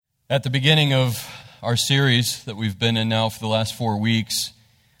At the beginning of our series that we've been in now for the last 4 weeks,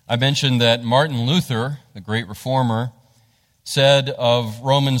 I mentioned that Martin Luther, the great reformer, said of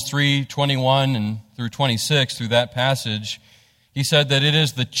Romans 3:21 and through 26, through that passage, he said that it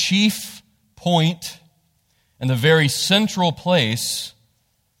is the chief point and the very central place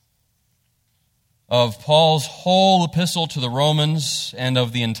of Paul's whole epistle to the Romans and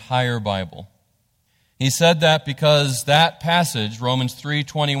of the entire Bible. He said that because that passage, Romans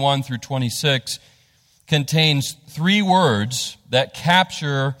 3:21 through 26, contains 3 words that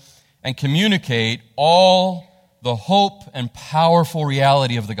capture and communicate all the hope and powerful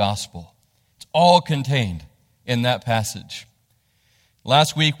reality of the gospel. It's all contained in that passage.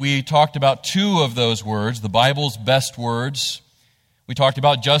 Last week we talked about 2 of those words, the Bible's best words. We talked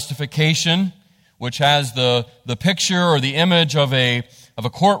about justification, which has the picture or the image of a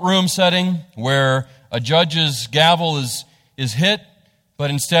courtroom setting where a judge's gavel is hit, but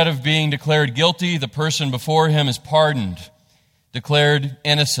instead of being declared guilty, the person before him is pardoned, declared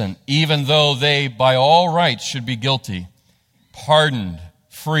innocent, even though they, by all rights, should be guilty. Pardoned,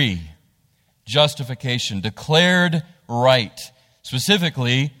 free, justification, declared right.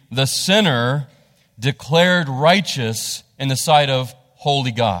 Specifically, the sinner declared righteous in the sight of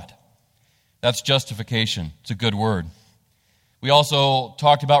holy God. That's justification. It's a good word. We also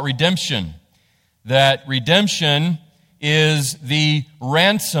talked about redemption, that redemption is the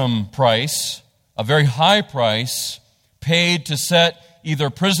ransom price, a very high price, paid to set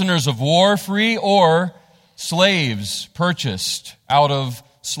either prisoners of war free or slaves purchased out of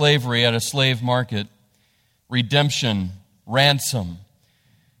slavery at a slave market. Redemption, ransom.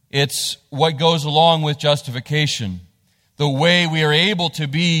 It's what goes along with justification. The way we are able to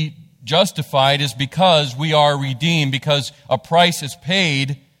be justified is because we are redeemed, because a price is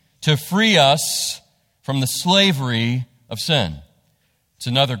paid to free us from the slavery of sin. It's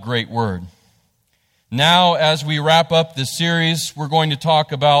another great word. Now, as we wrap up this series, we're going to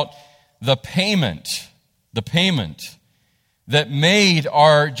talk about the payment that made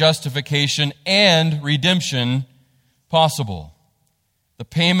our justification and redemption possible. The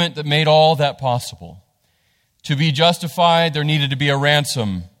payment that made all that possible. To be justified, there needed to be a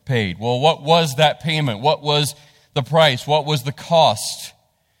ransom paid. Well, what was that payment? What was the price? What was the cost?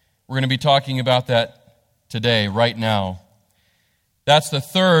 We're going to be talking about that today, right now. That's the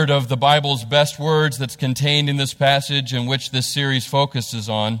third of the Bible's best words that's contained in this passage in which this series focuses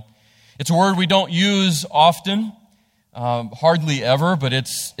on. It's a word we don't use often, hardly ever, but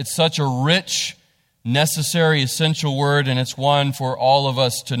it's such a rich, necessary, essential word, and it's one for all of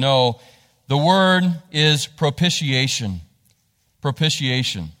us to know. The word is propitiation.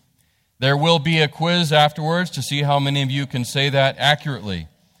 Propitiation. There will be a quiz afterwards to see how many of you can say that accurately.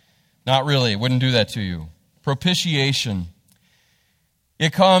 Not really. It wouldn't do that to you. Propitiation.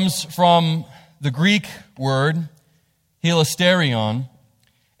 It comes from the Greek word hilasterion,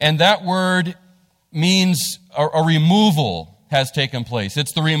 and that word means a removal has taken place.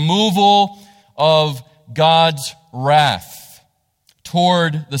 It's the removal of God's wrath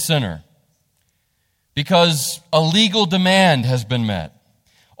toward the sinner because a legal demand has been met.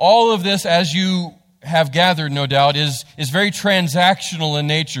 All of this, as you have gathered, no doubt, is very transactional in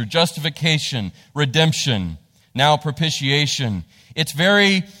nature. Justification, redemption, now propitiation. It's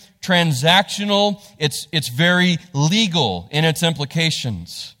very transactional. It's very legal in its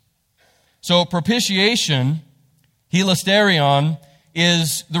implications. So propitiation, hilasterion,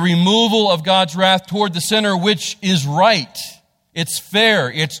 is the removal of God's wrath toward the sinner, which is right. It's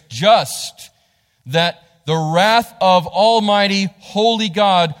fair. It's just that the wrath of Almighty, holy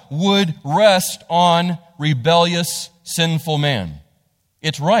God would rest on rebellious, sinful man.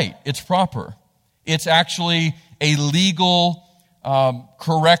 It's right. It's proper. It's actually a legal,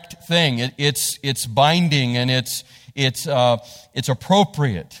 correct thing. It's binding and it's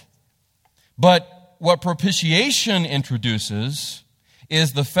appropriate. But what propitiation introduces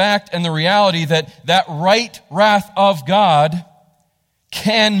is the fact and the reality that right wrath of God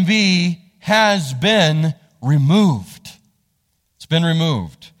has been removed. It's been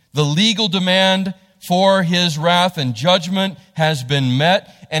removed. The legal demand for his wrath and judgment has been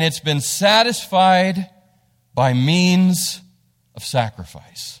met, and it's been satisfied by means of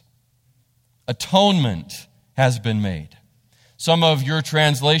sacrifice. Atonement has been made. Some of your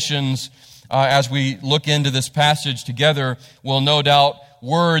translations, as we look into this passage together, will no doubt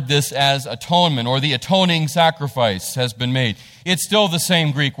word this as atonement, or the atoning sacrifice has been made. It's still the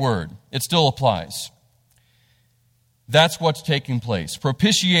same Greek word. It still applies. That's what's taking place.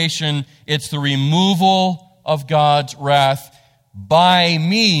 Propitiation, it's the removal of God's wrath by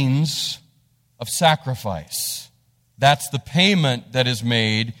means of sacrifice. That's the payment that is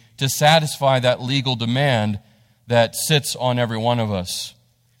made to satisfy that legal demand that sits on every one of us.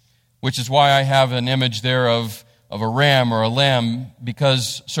 Which is why I have an image there of a ram or a lamb,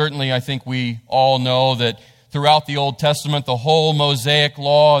 because certainly I think we all know that throughout the Old Testament, the whole Mosaic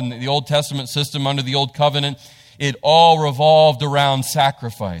law and the Old Testament system under the Old Covenant, it all revolved around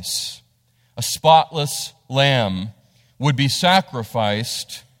sacrifice. A spotless lamb would be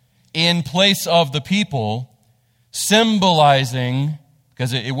sacrificed in place of the people, symbolizing,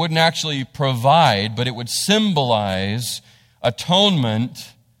 because it wouldn't actually provide, but it would symbolize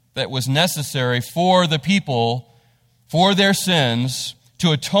atonement that was necessary for the people, for their sins,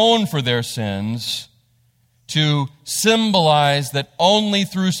 to atone for their sins, to symbolize that only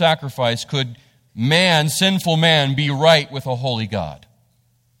through sacrifice could man, sinful man, be right with a holy God.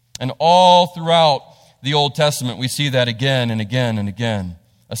 And all throughout the Old Testament, we see that again and again and again.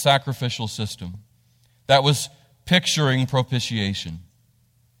 A sacrificial system. That was picturing propitiation.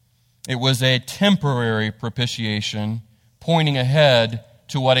 It was a temporary propitiation pointing ahead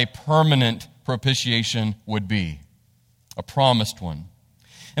to what a permanent propitiation would be. A promised one.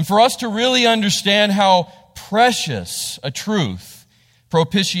 And for us to really understand how precious a truth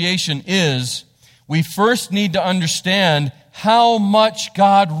propitiation is, we first need to understand how much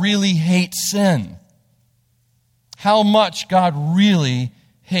God really hates sin. How much God really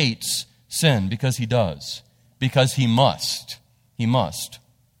hates sin, because He does. Because He must. He must.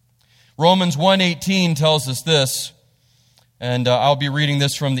 Romans 1:18 tells us this, and I'll be reading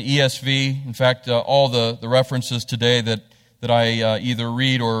this from the ESV. In fact, all the references today that I either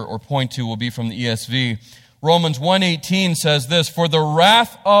read or point to will be from the ESV. Romans 1:18 says this, "For the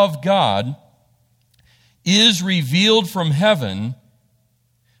wrath of God is revealed from heaven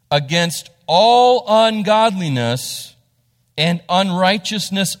against all ungodliness and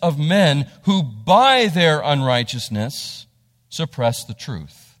unrighteousness of men who by their unrighteousness suppress the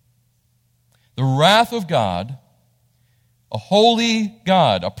truth." The wrath of God, a holy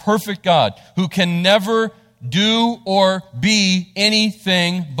God, a perfect God, who can never do or be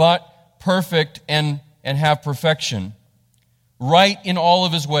anything but perfect and have perfection, right in all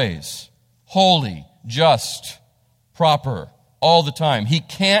of His ways, holy, just, proper, all the time. He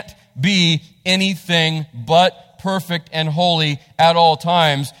can't be anything but perfect and holy at all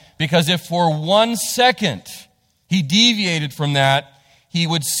times, because if for 1 second He deviated from that, He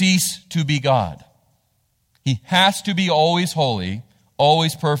would cease to be God. He has to be always holy,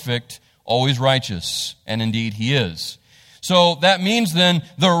 always perfect, always righteous, and indeed He is. So that means then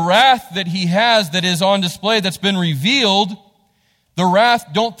the wrath that He has that is on display, that's been revealed, the wrath,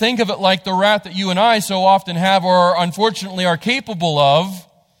 don't think of it like the wrath that you and I so often have or unfortunately are capable of,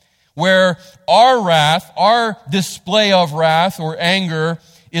 where our wrath, our display of wrath or anger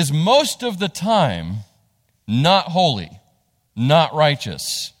is most of the time not holy, not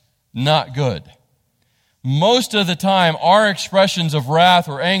righteous, not good. Most of the time, our expressions of wrath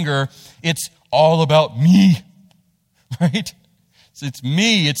or anger, it's all about me, right? It's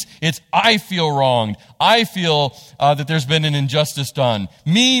me. It's I feel wronged. I feel that there's been an injustice done.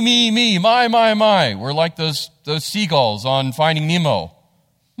 Me, my. We're like those seagulls on Finding Nemo.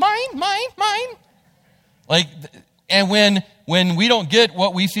 Mine. Like, and when we don't get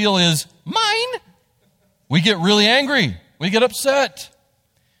what we feel is mine, we get really angry. We get upset.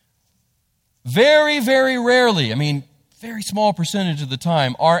 Very, very rarely, very small percentage of the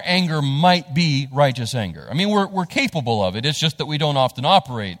time, our anger might be righteous anger. We're capable of it. It's just that we don't often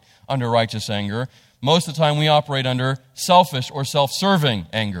operate under righteous anger. Most of the time we operate under selfish or self-serving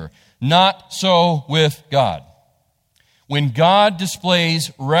anger. Not so with God. When God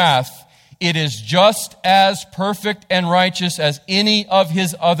displays wrath, it is just as perfect and righteous as any of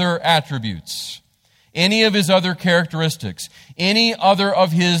His other attributes. Any of His other characteristics, any other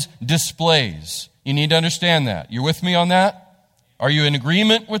of His displays. You need to understand that. You're with me on that? Are you in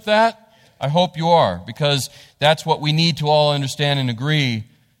agreement with that? I hope you are, because that's what we need to all understand and agree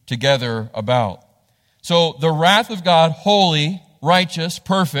together about. So the wrath of God, holy, righteous,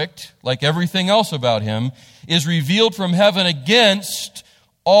 perfect, like everything else about Him, is revealed from heaven against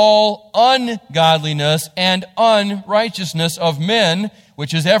all ungodliness and unrighteousness of men,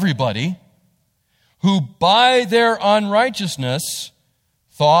 which is everybody, who by their unrighteousness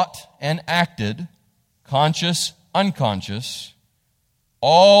thought and acted, conscious, unconscious,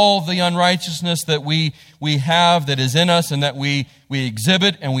 all the unrighteousness that we have that is in us and that we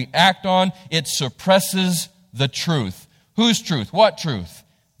exhibit and we act on, it suppresses the truth. Whose truth? What truth?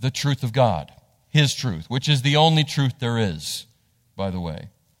 The truth of God. His truth, which is the only truth there is, by the way.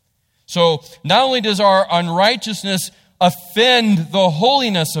 So not only does our unrighteousness offend the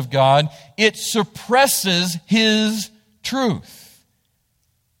holiness of God, it suppresses His truth.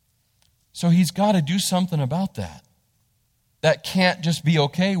 So he's got to do something about that. That can't just be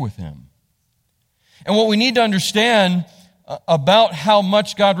okay with him. And what we need to understand about how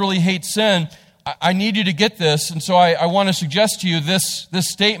much God really hates sin, I need you to get this, and so I want to suggest to you this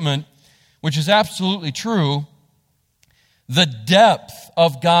statement, which is absolutely true. The depth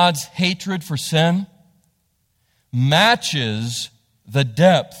of God's hatred for sin matches the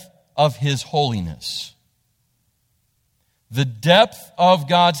depth of His holiness. The depth of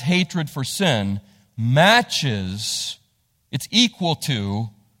God's hatred for sin matches, it's equal to,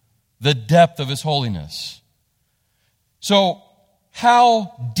 the depth of His holiness. So,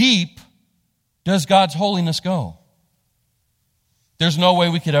 how deep does God's holiness go? There's no way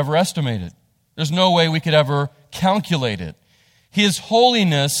we could ever estimate it. There's no way we could ever calculate it. His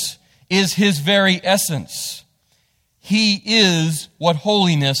holiness is His very essence. He is what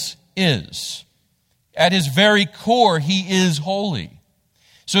holiness is. At His very core, He is holy.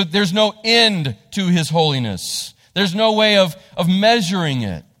 So there's no end to His holiness. There's no way of measuring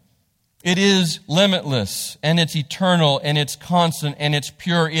it. It is limitless, and it's eternal, and it's constant, and it's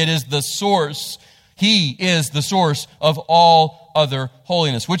pure. It is the source. He is the source of all other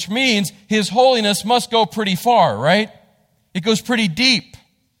holiness, which means His holiness must go pretty far, right? It goes pretty deep.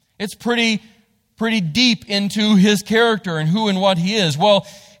 It's pretty deep into His character and who and what He is. Well,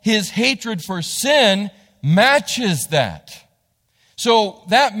 His hatred for sin matches that. So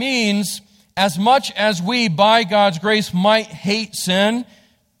that means as much as we, by God's grace, might hate sin,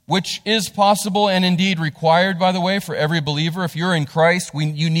 which is possible and indeed required, by the way, for every believer. If you're in Christ,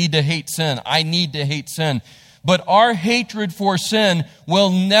 you need to hate sin. I need to hate sin. But our hatred for sin will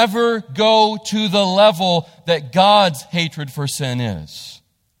never go to the level that God's hatred for sin is.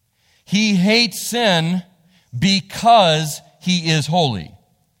 He hates sin because He is holy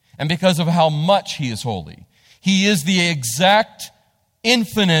and because of how much He is holy. He is the exact,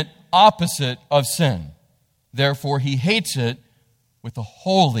 infinite opposite of sin. Therefore, He hates it with a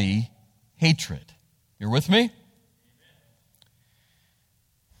holy hatred. You're with me?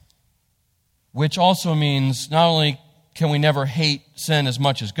 Which also means not only can we never hate sin as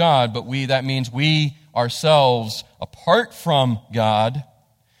much as God, but that means we ourselves, apart from God,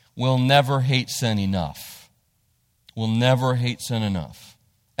 will never hate sin enough. We'll never hate sin enough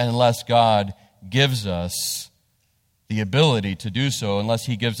unless God gives us the ability to do so, unless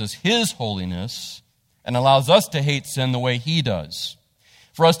He gives us His holiness and allows us to hate sin the way He does.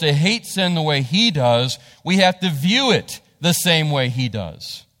 For us to hate sin the way He does, we have to view it the same way He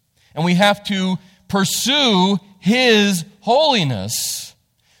does. And we have to pursue His holiness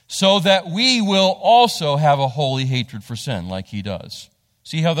so that we will also have a holy hatred for sin like He does.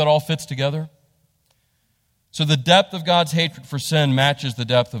 See how that all fits together? So the depth of God's hatred for sin matches the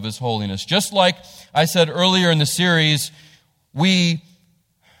depth of His holiness. Just like I said earlier in the series, we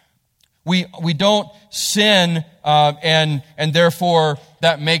don't sin and therefore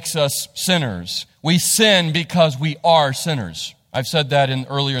that makes us sinners. We sin because we are sinners. I've said that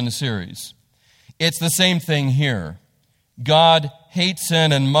earlier in the series. It's the same thing here. God hates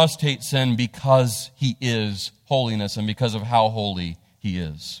sin and must hate sin because He is holiness and because of how holy He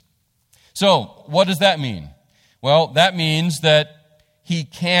is. So, what does that mean? Well, that means that He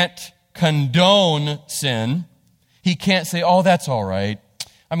can't condone sin. He can't say, oh, that's all right.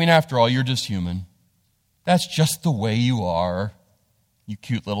 I mean, after all, you're just human. That's just the way you are. You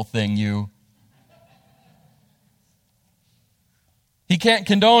cute little thing, you. He can't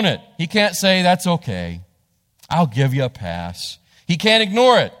condone it. He can't say, that's okay. I'll give you a pass. He can't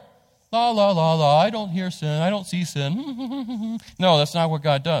ignore it. La, la, la, la, I don't hear sin. I don't see sin. No, that's not what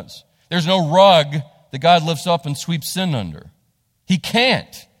God does. There's no rug that God lifts up and sweeps sin under. He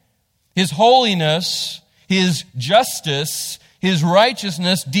can't. His holiness, His justice, His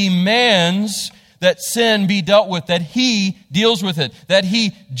righteousness demands that sin be dealt with, that He deals with it, that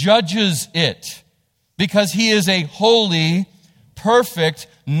He judges it, because He is a holy, perfect,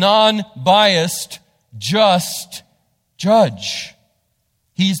 non-biased, just judge.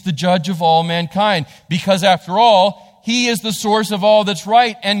 He's the judge of all mankind, because after all, He is the source of all that's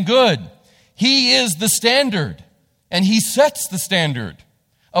right and good. He is the standard, and He sets the standard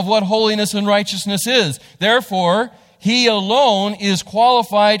of what holiness and righteousness is. Therefore, He alone is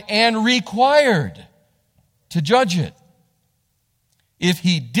qualified and required to judge it. If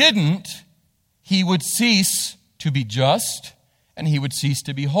He didn't, He would cease to be just, and He would cease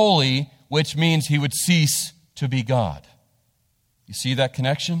to be holy, which means He would cease to be God. You see that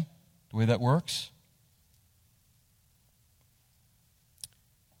connection, the way that works?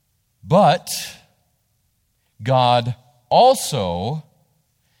 But God also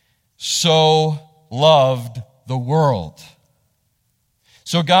so loved the world.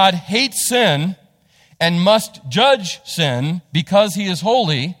 So God hates sin and must judge sin because he is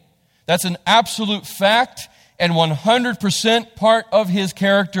holy. That's an absolute fact and 100% part of his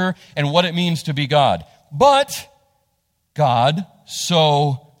character and what it means to be God. But God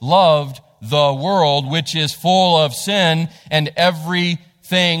so loved the world, which is full of sin and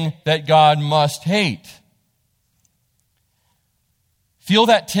everything that God must hate. Feel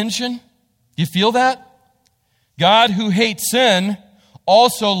that tension? Do you feel that? God, who hates sin,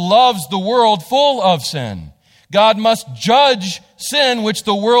 also loves the world full of sin. God must judge sin, which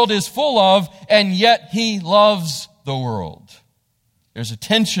the world is full of, and yet he loves the world. There's a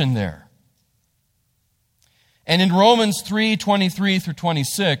tension there. And in Romans 3:23 through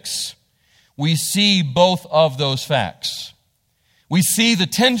 26, we see both of those facts. We see the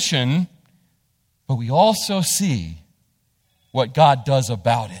tension, but we also see what God does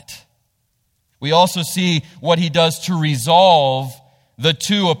about it. We also see what he does to resolve the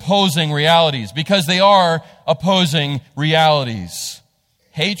two opposing realities, because they are opposing realities.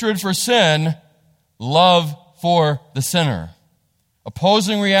 Hatred for sin, love for the sinner.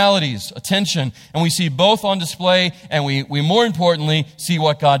 Opposing realities, attention, and we see both on display, and we more importantly see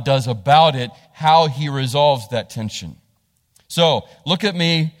what God does about it, how he resolves that tension. So, look with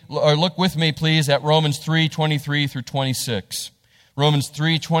me, please, at Romans 3:23 through 26. Romans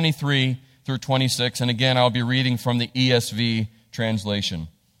 3:23 through 26, and again, I'll be reading from the ESV translation.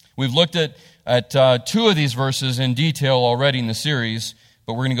 We've looked at two of these verses in detail already in the series,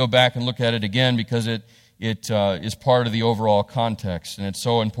 but we're going to go back and look at it again because it is part of the overall context, and it's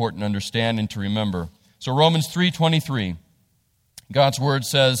so important to understand and to remember. So Romans 3:23, God's word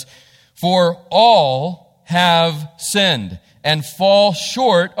says, "For all have sinned and fall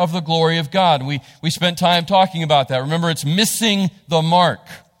short of the glory of God." We spent time talking about that. Remember, it's missing the mark.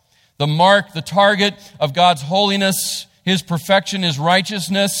 The mark, the target of God's holiness, his perfection, his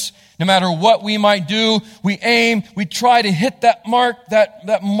righteousness. No matter what we might do, we try to hit that mark,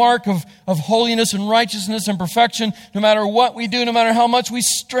 that mark of holiness and righteousness and perfection. No matter what we do, no matter how much we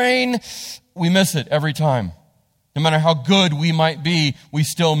strain, we miss it every time. No matter how good we might be, we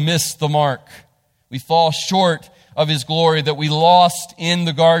still miss the mark. We fall short of his glory that we lost in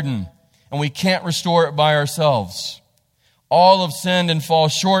the garden, and we can't restore it by ourselves. All have sinned and fall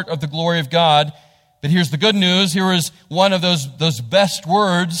short of the glory of God. But here's the good news. Here is one of those best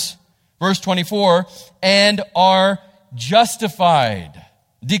words, verse 24, "and are justified,"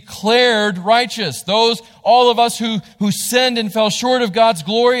 declared righteous. All of us who sinned and fell short of God's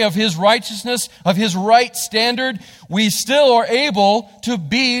glory, of his righteousness, of his right standard, we still are able to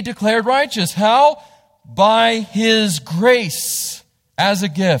be declared righteous. How? By his grace as a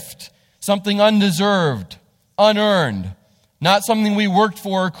gift. Something undeserved, unearned. Not something we worked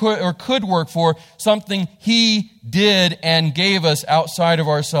for or could work for, something he did and gave us outside of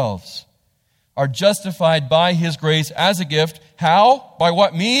ourselves. Are justified by his grace as a gift. How? By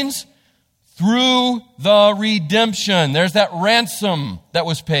what means? Through the redemption. There's that ransom that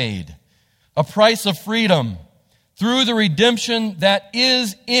was paid. A price of freedom. Through the redemption that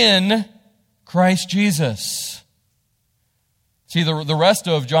is in Christ Jesus. See, the rest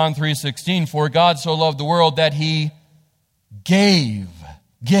of John 3:16, "For God so loved the world that he gave,"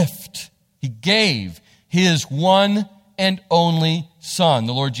 gift. He gave his one and only Son,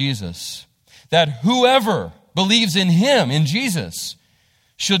 the Lord Jesus, that whoever believes in him, in Jesus,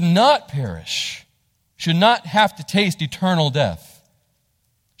 should not perish, should not have to taste eternal death,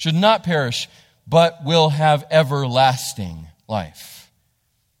 should not perish, but will have everlasting life.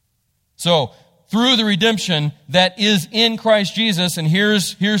 So, through the redemption that is in Christ Jesus, and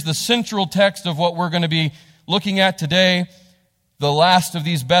here's the central text of what we're going to be looking at today, the last of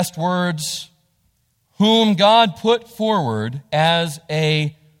these best words, whom God put forward as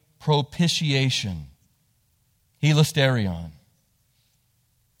a propitiation, hilasterion,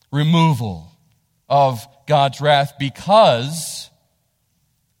 removal of God's wrath, because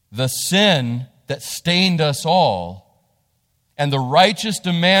the sin that stained us all and the righteous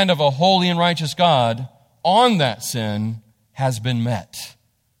demand of a holy and righteous God on that sin has been met.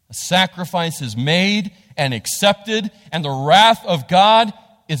 A sacrifice is made and accepted, and the wrath of God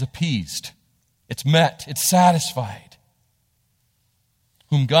is appeased. It's met. It's satisfied.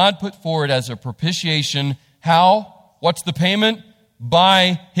 Whom God put forward as a propitiation. How? What's the payment?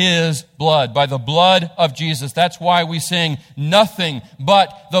 By his blood, by the blood of Jesus. That's why we sing, "Nothing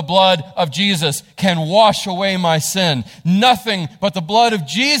but the blood of Jesus can wash away my sin. Nothing but the blood of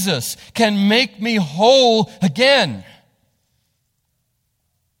Jesus can make me whole again."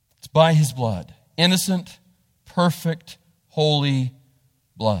 It's by his blood. Innocent, perfect, holy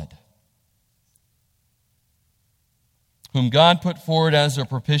blood. whom God put forward as a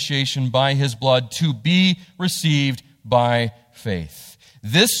propitiation by his blood to be received by faith.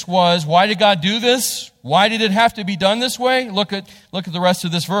 This was, why did God do this? Why did it have to be done this way? Look at the rest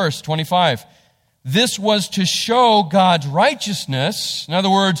of this verse, 25. This was to show God's righteousness. In other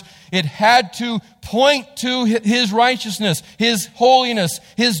words, it had to point to his righteousness, his holiness,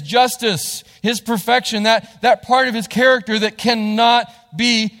 his justice, his perfection, that part of his character that cannot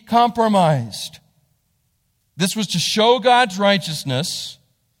be compromised. This was to show God's righteousness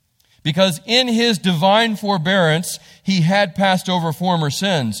because in his divine forbearance, he had passed over former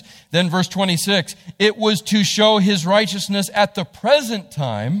sins. Then verse 26, it was to show his righteousness at the present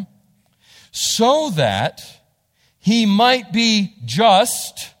time so that he might be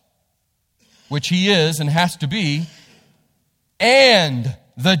just, which he is and has to be, and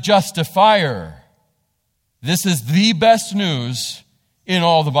the justifier. This is the best news in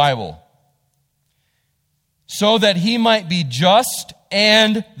all the Bible. So that he might be just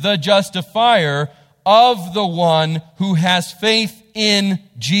and the justifier of the one who has faith in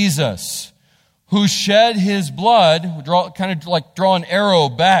Jesus, who shed his blood, draw an arrow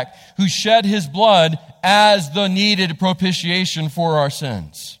back, who shed his blood as the needed propitiation for our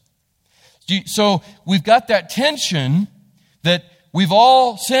sins. So we've got that tension that we've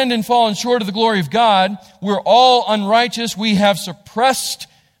all sinned and fallen short of the glory of God. We're all unrighteous. We have suppressed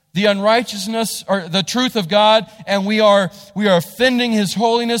the unrighteousness or the truth of God, and we are offending his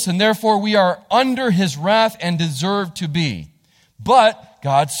holiness, and therefore we are under his wrath and deserve to be. But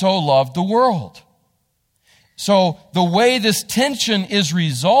God so loved the world. So the way this tension is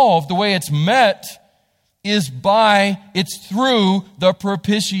resolved, the way it's met, it's through the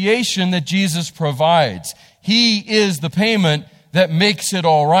propitiation that Jesus provides. He is the payment that makes it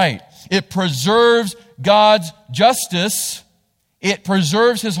all right. It preserves God's justice. It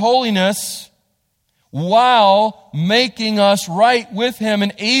preserves his holiness while making us right with him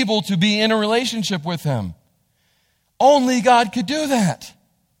and able to be in a relationship with him. Only God could do that.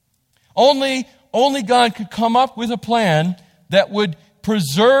 Only God could come up with a plan that would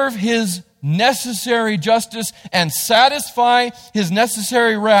preserve his necessary justice and satisfy his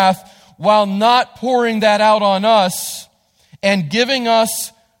necessary wrath while not pouring that out on us and giving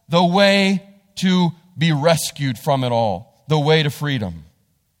us the way to be rescued from it all, the way to freedom.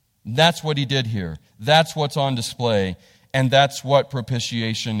 That's what he did here. That's what's on display, and that's what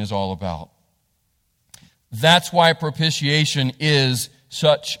propitiation is all about. That's why propitiation is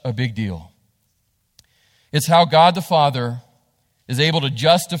such a big deal. It's how God the Father is able to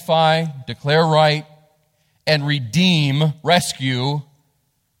justify, declare right, and redeem, rescue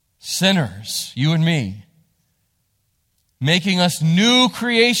sinners, you and me, making us new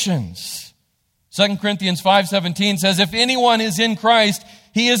creations. 2 Corinthians 5:17 says, if anyone is in Christ,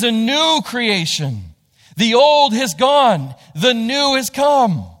 he is a new creation. The old has gone, the new has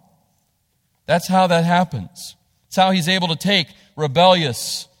come. That's how that happens. It's how he's able to take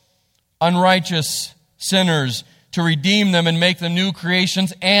rebellious, unrighteous sinners to redeem them and make them new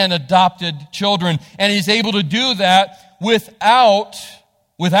creations and adopted children. And he's able to do that without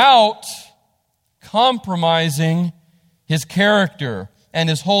compromising his character and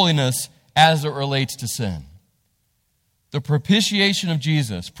his holiness as it relates to sin. The propitiation of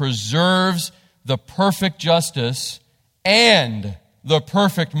Jesus preserves the perfect justice and the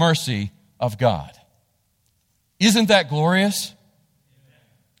perfect mercy of God. Isn't that glorious?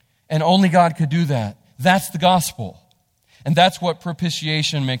 And only God could do that. That's the gospel. And that's what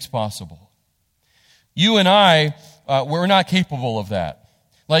propitiation makes possible. You and I, we're not capable of that.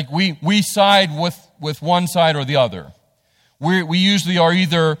 Like we side with one side or the other. We usually are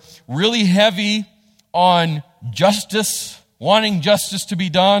either really heavy on justice, wanting justice to be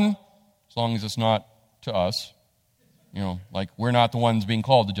done, as long as it's not to us. You know, like we're not the ones being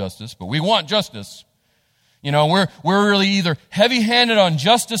called to justice, but we want justice. You know, we're really either heavy-handed on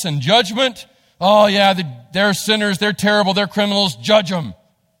justice and judgment. Oh yeah, they're sinners, they're terrible, they're criminals, judge them.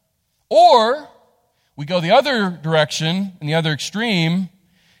 Or we go the other direction, in the other extreme,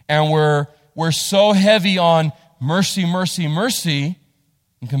 and we're so heavy on mercy, mercy, mercy,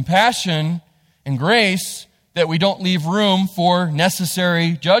 and compassion and grace that we don't leave room for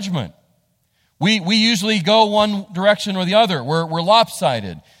necessary judgment. We usually go one direction or the other. We're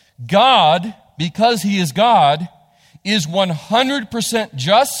lopsided. God, because he is God, is 100%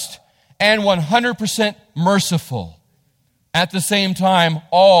 just and 100% merciful at the same time,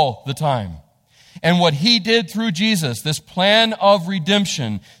 all the time. And what he did through Jesus, this plan of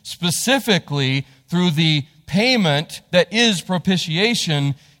redemption, specifically through the payment that is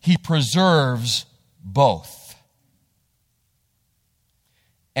propitiation, he preserves both.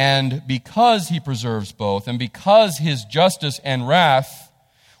 And because he preserves both, and because his justice and wrath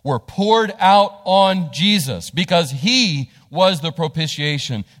were poured out on Jesus, because he was the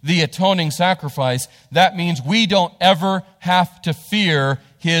propitiation, the atoning sacrifice, that means we don't ever have to fear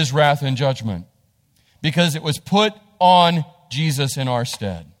his wrath and judgment, because it was put on Jesus in our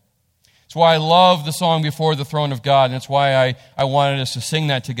stead. That's why I love the song Before the Throne of God, and that's why I wanted us to sing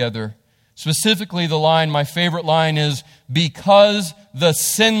that together. Specifically, the line, my favorite line is, because the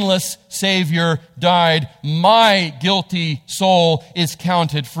sinless Savior died, my guilty soul is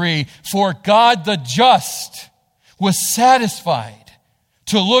counted free. For God the just was satisfied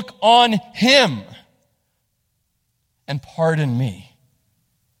to look on him and pardon me.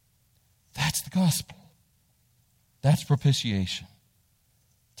 That's the gospel. That's propitiation.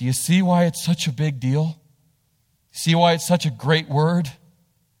 Do you see why it's such a big deal? See why it's such a great word?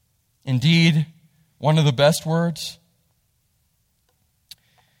 Indeed, one of the best words.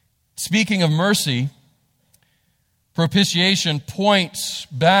 Speaking of mercy, propitiation points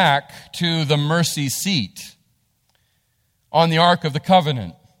back to the mercy seat on the Ark of the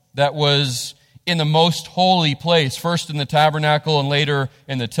Covenant that was in the most holy place, first in the tabernacle and later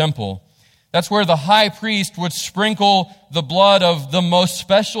in the temple. That's where the high priest would sprinkle the blood of the most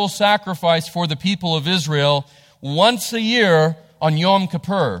special sacrifice for the people of Israel once a year on Yom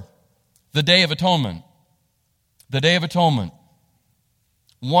Kippur, the Day of Atonement. The Day of Atonement.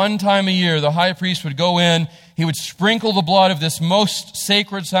 One time a year, the high priest would go in, he would sprinkle the blood of this most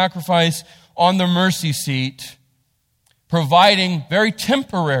sacred sacrifice on the mercy seat, providing very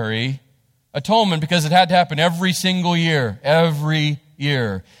temporary atonement because it had to happen every single year, every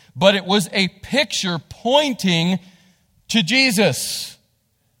year. But it was a picture pointing to Jesus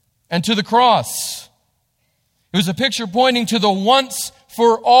and to the cross. It was a picture pointing to the once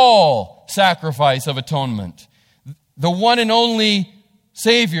for all sacrifice of atonement. The one and only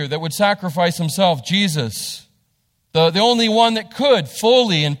Savior that would sacrifice himself, Jesus. The only one that could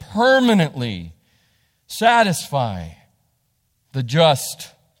fully and permanently satisfy the just,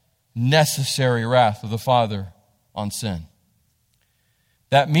 necessary wrath of the Father on sin.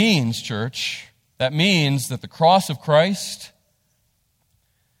 That means, church, that means that the cross of Christ,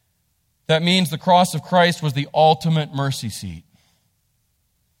 was the ultimate mercy seat.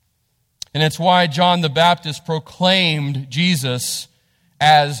 And it's why John the Baptist proclaimed Jesus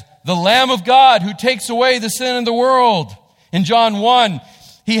as the Lamb of God who takes away the sin of the world. In John 1,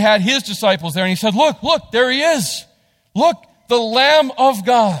 he had his disciples there and he said, look, there he is. Look, the Lamb of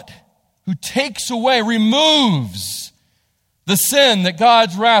God who takes away, removes the sin that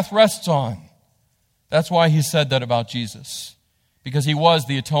God's wrath rests on. That's why he said that about Jesus, because he was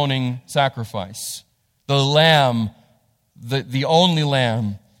the atoning sacrifice, the Lamb, the only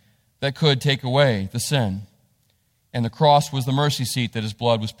Lamb that could take away the sin. And the cross was the mercy seat that his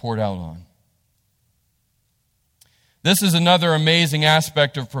blood was poured out on. This is another amazing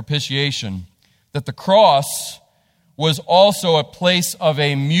aspect of propitiation, that the cross was also a place of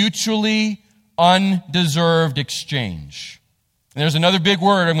a mutually undeserved exchange. And there's another big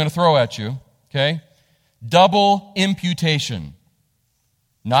word I'm going to throw at you, okay? Double imputation.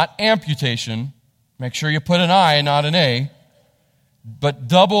 Not amputation. Make sure you put an I and not an A. But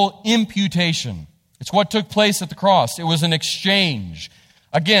double imputation. It's what took place at the cross. It was an exchange.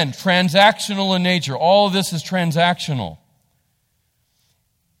 Again, transactional in nature. All of this is transactional.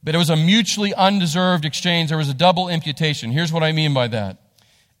 But it was a mutually undeserved exchange. There was a double imputation. Here's what I mean by that.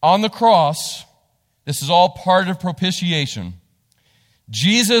 On the cross, this is all part of propitiation.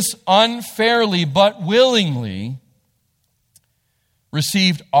 Jesus unfairly but willingly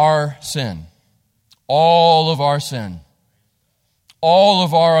received our sin. All of our sin. All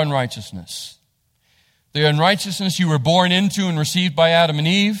of our unrighteousness. The unrighteousness you were born into and received by Adam and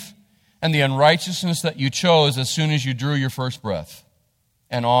Eve, and the unrighteousness that you chose as soon as you drew your first breath,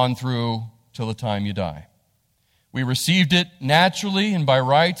 and on through till the time you die. We received it naturally and by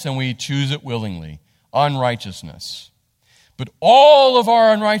rights, and we choose it willingly. Unrighteousness. But all of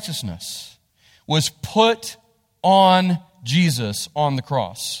our unrighteousness was put on Jesus on the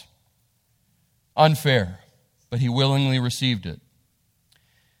cross. Unfair, but he willingly received it.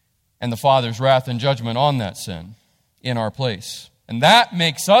 And the Father's wrath and judgment on that sin in our place. And that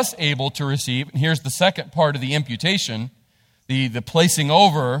makes us able to receive, and here's the second part of the imputation, the placing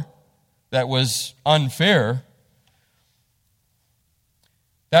over that was unfair.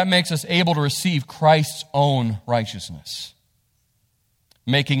 That makes us able to receive Christ's own righteousness,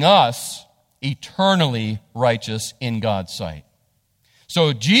 making us eternally righteous in God's sight.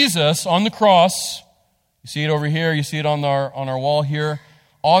 So Jesus on the cross, you see it over here, you see it on our wall here.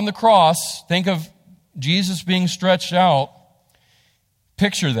 On the cross, think of Jesus being stretched out,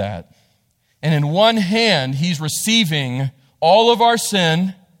 Picture that. And in one hand, he's receiving all of our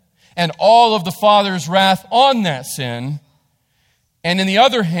sin and all of the Father's wrath on that sin. And in the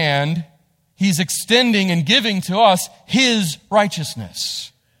other hand, he's extending and giving to us his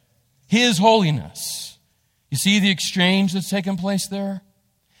righteousness, his holiness. You see the exchange that's taken place there?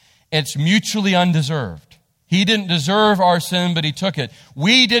 It's mutually undeserved. He didn't deserve our sin, but he took it.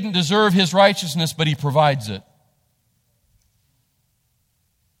 We didn't deserve his righteousness, but he provides it.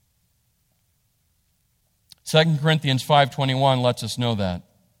 2 Corinthians 5:21 lets us know that.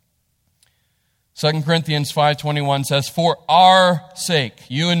 2 Corinthians 5:21 says, "For our sake,"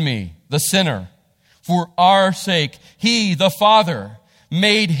 you and me, the sinner, "for our sake, he, the Father,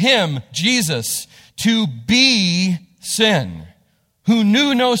 made him, Jesus, to be sin, who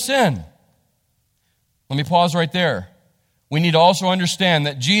knew no sin." Let me pause right there. We need to also understand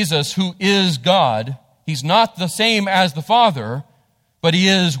that Jesus, who is God, he's not the same as the Father, but he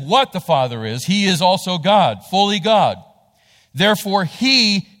is what the Father is. He is also God, fully God. Therefore,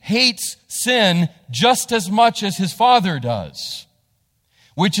 he hates sin just as much as his Father does,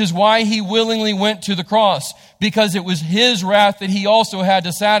 which is why he willingly went to the cross, because it was his wrath that he also had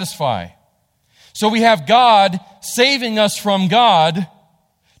to satisfy. So we have God saving us from God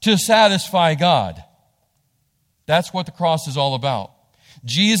to satisfy God. That's what the cross is all about.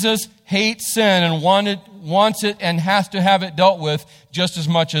 Jesus hates sin and wants it and has to have it dealt with just as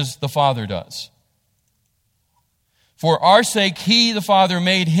much as the Father does. For our sake, he, the Father,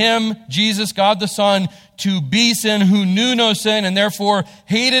 made him, Jesus, God the Son, to be sin, who knew no sin and therefore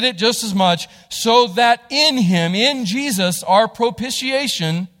hated it just as much, so that in him, in Jesus, our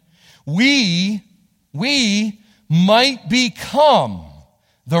propitiation, we might become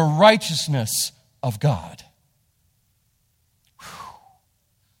the righteousness of God.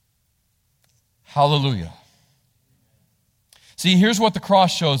 Hallelujah. See, here's what the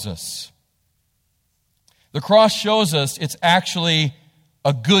cross shows us. The cross shows us it's actually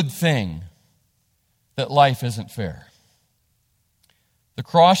a good thing that life isn't fair. The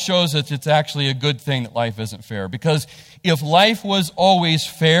cross shows us it's actually a good thing that life isn't fair. Because if life was always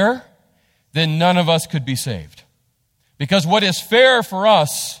fair, then none of us could be saved. Because what is fair for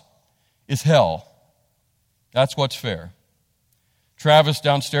us is hell. That's what's fair. Travis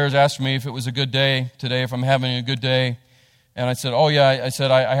downstairs asked me if it was a good day today, if I'm having a good day. And I said, oh yeah,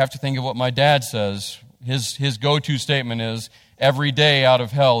 I have to think of what my dad says. His go-to statement is, every day out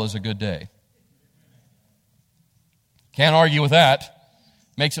of hell is a good day. Can't argue with that.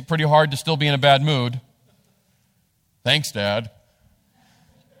 Makes it pretty hard to still be in a bad mood. Thanks, Dad.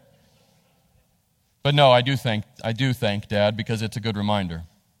 But no, I do thank Dad, because it's a good reminder.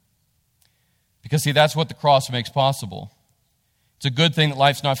 Because see, that's what the cross makes possible. It's a good thing that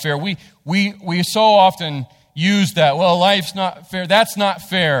life's not fair. We so often use that, well, life's not fair. That's not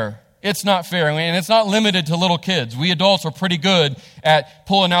fair. It's not fair. And it's not limited to little kids. We adults are pretty good at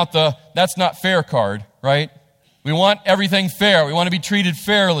pulling out the "that's not fair" card, right? We want everything fair. We want to be treated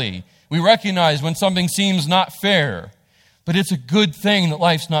fairly. We recognize when something seems not fair. But it's a good thing that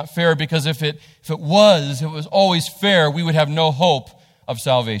life's not fair, because if it was always fair, we would have no hope of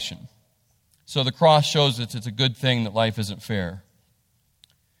salvation. So the cross shows us it's a good thing that life isn't fair.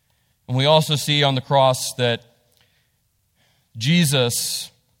 And we also see on the cross that Jesus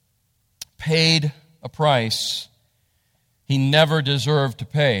paid a price he never deserved to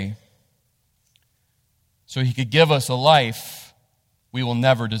pay, so he could give us a life we will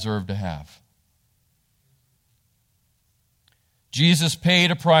never deserve to have. Jesus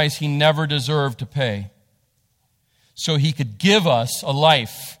paid a price he never deserved to pay, so he could give us a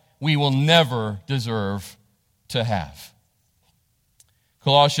life we will never deserve to have.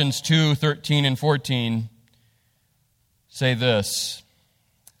 Colossians 2:13 and 14 says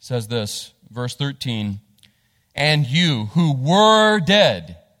this, verse 13, "And you who were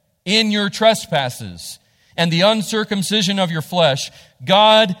dead in your trespasses and the uncircumcision of your flesh,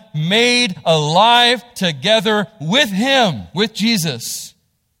 God made alive together with him," with Jesus,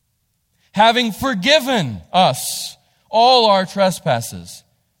 "having forgiven us all our trespasses."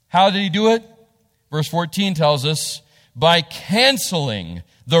 How did he do it? Verse 14 tells us, "by canceling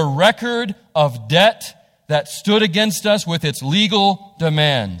the record of debt that stood against us with its legal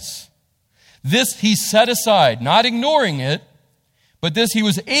demands. This he set aside," not ignoring it, but this he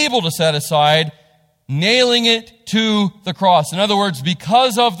was able to set aside, nailing it to the cross. In other words,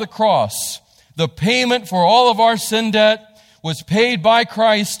 because of the cross, the payment for all of our sin debt was paid by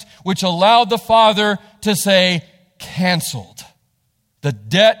Christ, which allowed the Father to say, canceled. The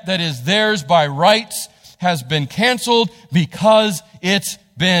debt that is theirs by rights has been canceled because it's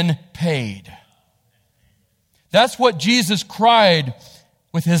been paid. That's what Jesus cried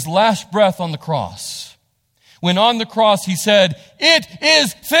with his last breath on the cross. When on the cross he said, "It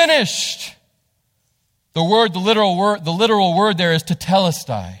is finished." The literal word there is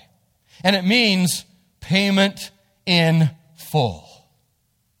tetelestai, and it means payment in full.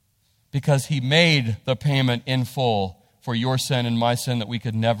 Because he made the payment in full for your sin and my sin that we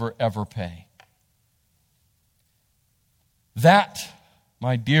could never, ever pay. That,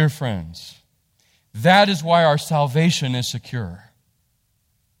 my dear friends, that is why our salvation is secure.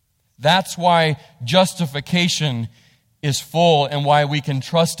 That's why justification is full and why we can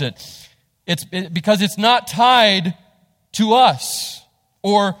trust it. Because it's not tied to us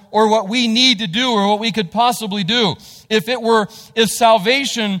or what we need to do or what we could possibly do. If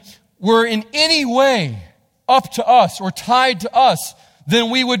salvation were in any way up to us or tied to us, then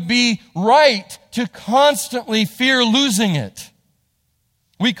we would be right to constantly fear losing it.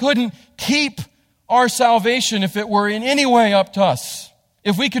 We couldn't keep our salvation if it were in any way up to us.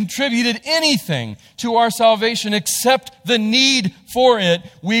 If we contributed anything to our salvation except the need for it,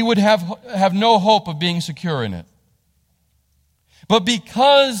 we would have no hope of being secure in it. But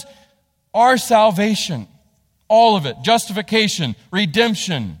because our salvation, all of it, justification,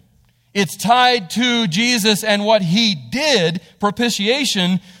 redemption, it's tied to Jesus and what he did,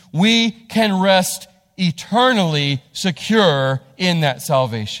 propitiation, we can rest eternally secure in that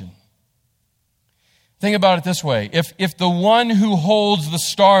salvation. Think about it this way. If the one who holds the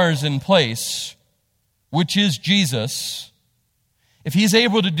stars in place, which is Jesus, if he's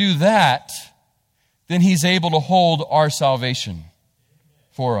able to do that, then he's able to hold our salvation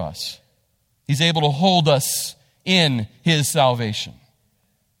for us. He's able to hold us in his salvation.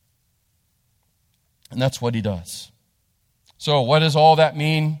 And that's what he does. So what does all that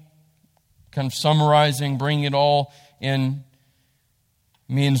mean? Kind of summarizing, bringing it all in,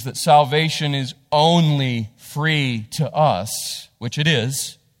 means that salvation is only free to us, which it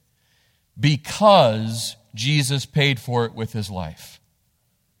is, because Jesus paid for it with his life.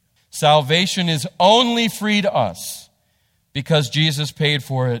 Salvation is only free to us because Jesus paid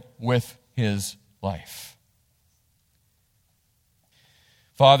for it with his life.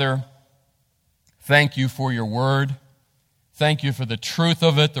 Father, thank you for your word. Thank you for the truth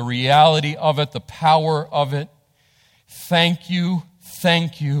of it, the reality of it, the power of it. Thank you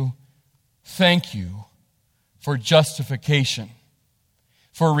for justification,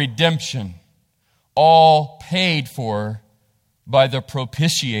 for redemption, all paid for by the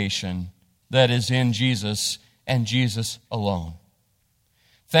propitiation that is in Jesus and Jesus alone.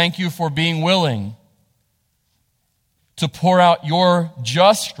 Thank you for being willing to pour out your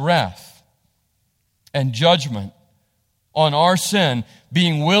just wrath and judgment on our sin,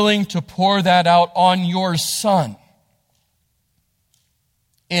 being willing to pour that out on your Son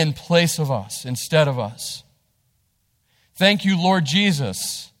in place of us, instead of us. Thank you, Lord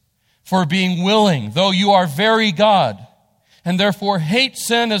Jesus, for being willing, though you are very God, and therefore hate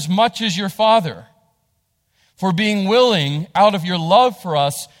sin as much as your Father, for being willing, out of your love for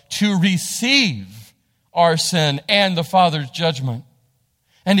us, to receive our sin and the Father's judgment,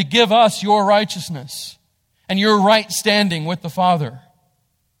 and to give us your righteousness and your right standing with the Father.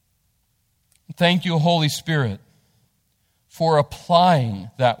 Thank you, Holy Spirit, for applying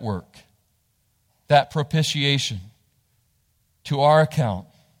that work, that propitiation, to our account,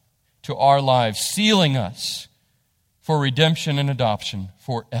 to our lives, sealing us for redemption and adoption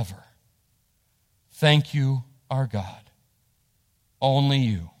forever. Thank you, our God. Only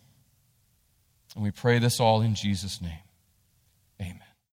you. And we pray this all in Jesus' name. Amen.